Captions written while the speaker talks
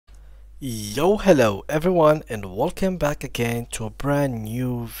Yo, hello everyone, and welcome back again to a brand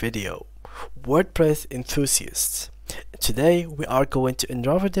new video. WordPress enthusiasts. Today we are going to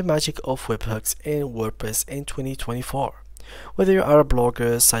unravel the magic of webhooks in WordPress in 2024. Whether you are a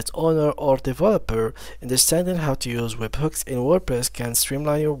blogger, site owner, or developer, understanding how to use webhooks in WordPress can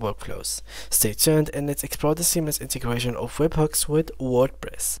streamline your workflows. Stay tuned and let's explore the seamless integration of webhooks with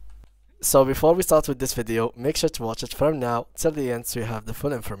WordPress. So before we start with this video, make sure to watch it from now till the end so you have the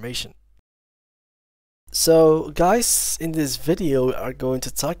full information. So guys, in this video we are going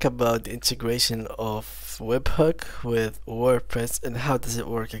to talk about the integration of webhook with WordPress and how does it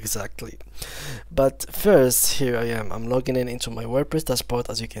work exactly. But first, here I am, I'm logging in into my WordPress dashboard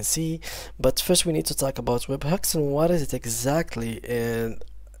as you can see. But first we need to talk about webhooks and what is it exactly, and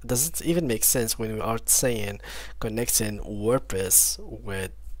does it even make sense when we are saying connecting WordPress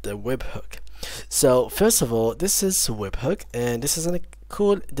with the webhook. So first of all, this is webhook, and this is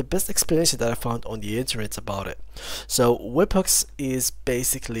the best explanation that I found on the internet about it. So webhooks is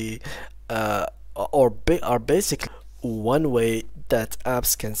basically are basically one way that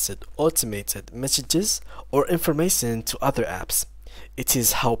apps can send automated messages or information to other apps. It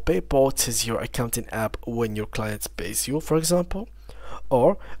is how PayPal is your accounting app when your client pays you, for example,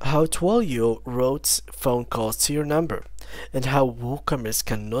 or how Twilio routes phone calls to your number, and how WooCommerce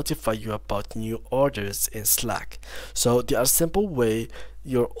can notify you about new orders in Slack. So they are simple way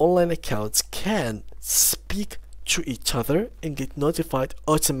your online accounts can speak to each other and get notified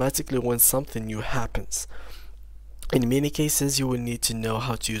automatically when something new happens. In many cases, you will need to know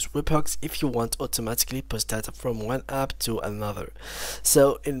how to use webhooks if you want to automatically push data from one app to another.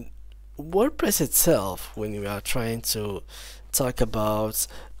 So in WordPress itself, when we are trying to talk about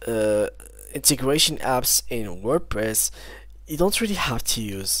integration apps in WordPress, you don't really have to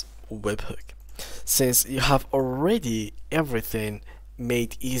use webhook since you have already everything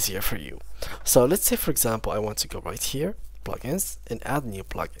made easier for you. So let's say, for example, I want to go right here, plugins, and add new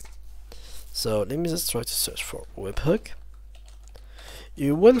plugin. So let me just try to search for webhook.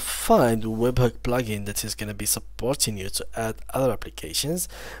 You will find webhook plugin that is going to be supporting you to add other applications,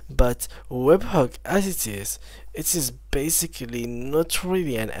 but webhook as it is basically not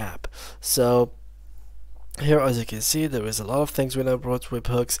really an app. So here, as you can see, there is a lot of things when I brought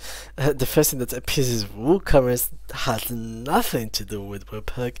webhooks. The first thing that appears is WooCommerce has nothing to do with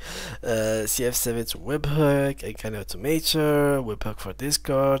webhook. CF7 to webhook, a kind of automator, webhook for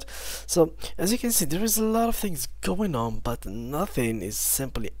Discord. So as you can see, there is a lot of things going on, but nothing is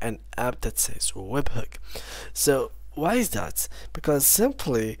simply an app that says webhook. So why is that? Because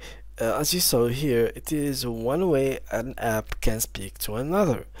simply, as you saw here, it is one way an app can speak to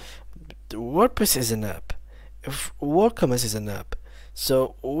another. WordPress is an app. If WooCommerce is an app,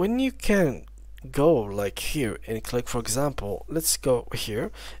 so when you can go like here and click, for example, let's go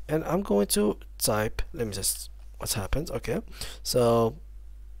here and I'm going to type, let me just, what happens, okay, so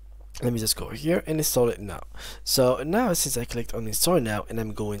let me just go here and install it now. So now, since I clicked on install now and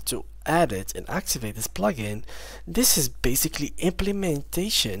I'm going to add it and activate this plugin, this is basically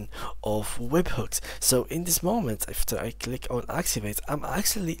implementation of webhooks. So in this moment, after I click on activate, I'm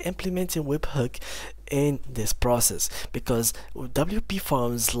actually implementing webhook in this process, because WP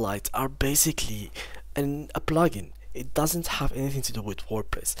Forms Lite are basically a plugin. It doesn't have anything to do with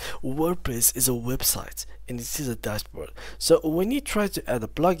WordPress. WordPress is a website and this is a dashboard. So when you try to add a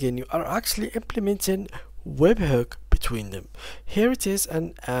plugin, you are actually implementing webhook between them. Here it is,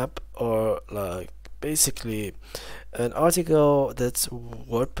 an app, or like basically an article that's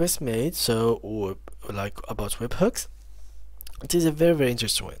WordPress made, so like about webhooks. It is a very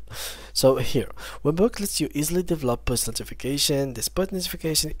interesting one. So here, webhook lets you easily develop post notification. This post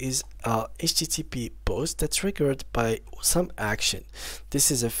notification is a HTTP post that's triggered by some action. This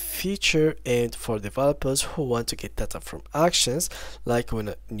is a feature aimed for developers who want to get data from actions, like when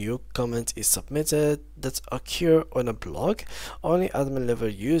a new comment is submitted that occur on a blog. Only admin level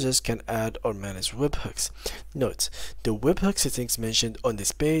users can add or manage webhooks. Note, the webhook settings mentioned on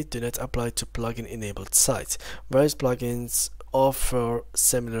this page do not apply to plugin enabled sites. Various plugins offer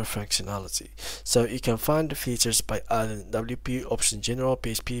similar functionality, so you can find the features by adding WP option general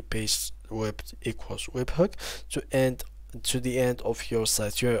PHP page web equals webhook to the end of your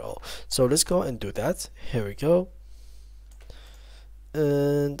site URL. So let's go and do that. Here we go,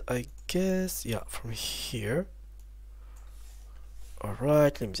 and I guess, yeah, from here.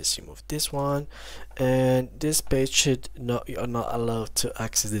 Alright, let me just remove this one, and this page should not, you are not allowed to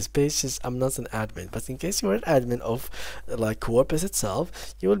access this page since I'm not an admin, but in case you're an admin of like WordPress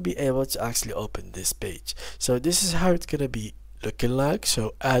itself, you will be able to actually open this page. So this is how it's gonna be looking like.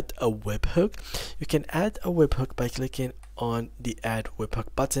 So add a webhook. You can add a webhook by clicking on the add webhook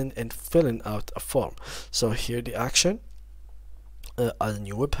button and filling out a form. So here the action, add a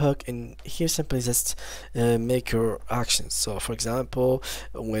new webhook, and here simply just make your actions. So for example,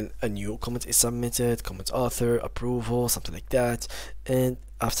 when a new comment is submitted, comment author, approval, something like that, and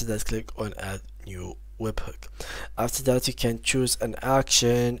after that click on add new webhook. After that you can choose an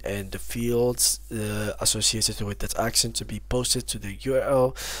action and the fields associated with that action to be posted to the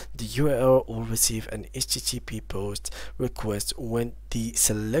URL. The URL will receive an HTTP post request when the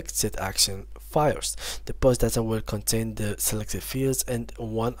selected action fires. The post data will contain the selected fields and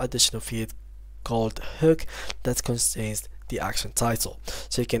one additional field called hook that contains the action title.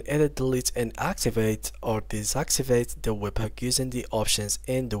 So you can edit, delete, and activate or deactivate the webhook using the options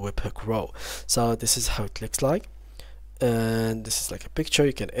in the webhook row. So this is how it looks like, and this is like a picture.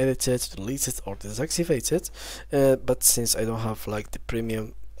 You can edit it, delete it, or deactivate it, but since I don't have like the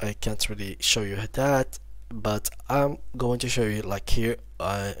premium, I can't really show you that, but I'm going to show you like here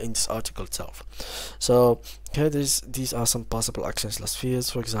in this article itself. So here these are some possible actions slash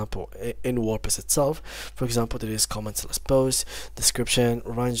fields. For example, in WordPress itself, for example, there is comment slash post. Description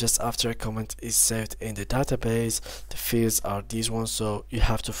runs just after a comment is saved in the database. The fields are these ones, so you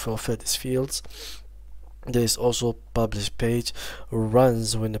have to fulfill these fields. There is also publish page,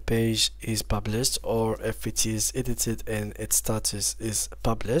 runs when the page is published or if it is edited and its status is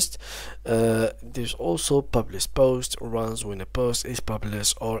published. There's also publish post, runs when a post is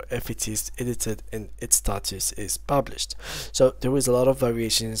published or if it is edited and its status is published. So there is a lot of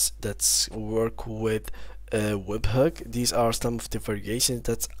variations that work with webhook. These are some of the variations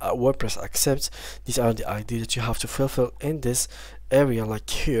that WordPress accepts. These are the ideas that you have to fulfill in this area like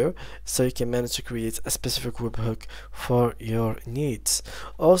here, so you can manage to create a specific webhook for your needs.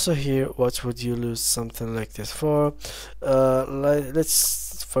 Also here, what would you use something like this for?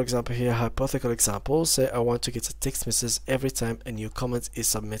 Let's, for example, here hypothetical example, say I want to get a text message every time a new comment is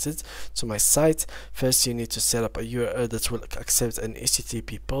submitted to my site. First you need to set up a URL that will accept an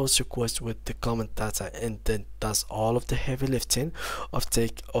HTTP post request with the comment data, and then does all of the heavy lifting of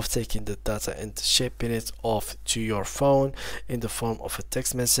taking the data and shipping it off to your phone in the form of a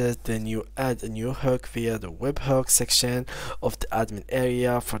text message. Then you add a new hook via the webhook section of the admin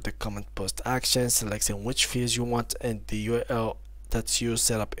area for the comment post action, selecting which fields you want and the URL that you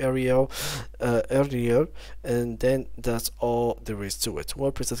set up earlier, and then that's all there is to it.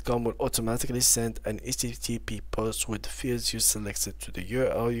 WordPress.com will automatically send an HTTP post with the fields you selected to the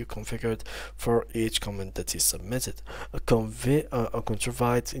URL you configured for each comment that is submitted. A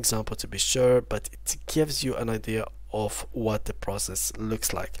contrived example to be sure, but it gives you an idea of what the process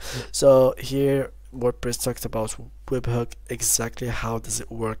looks like. So here WordPress talked about webhook, exactly how does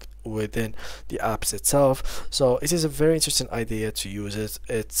it work within the apps itself. So it is a very interesting idea to use it.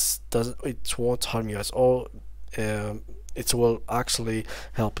 It won't harm you at all. It will actually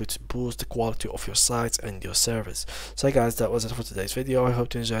help you to boost the quality of your site and your service. So guys, that was it for today's video. I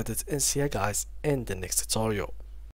hope you enjoyed it, and see you guys in the next tutorial.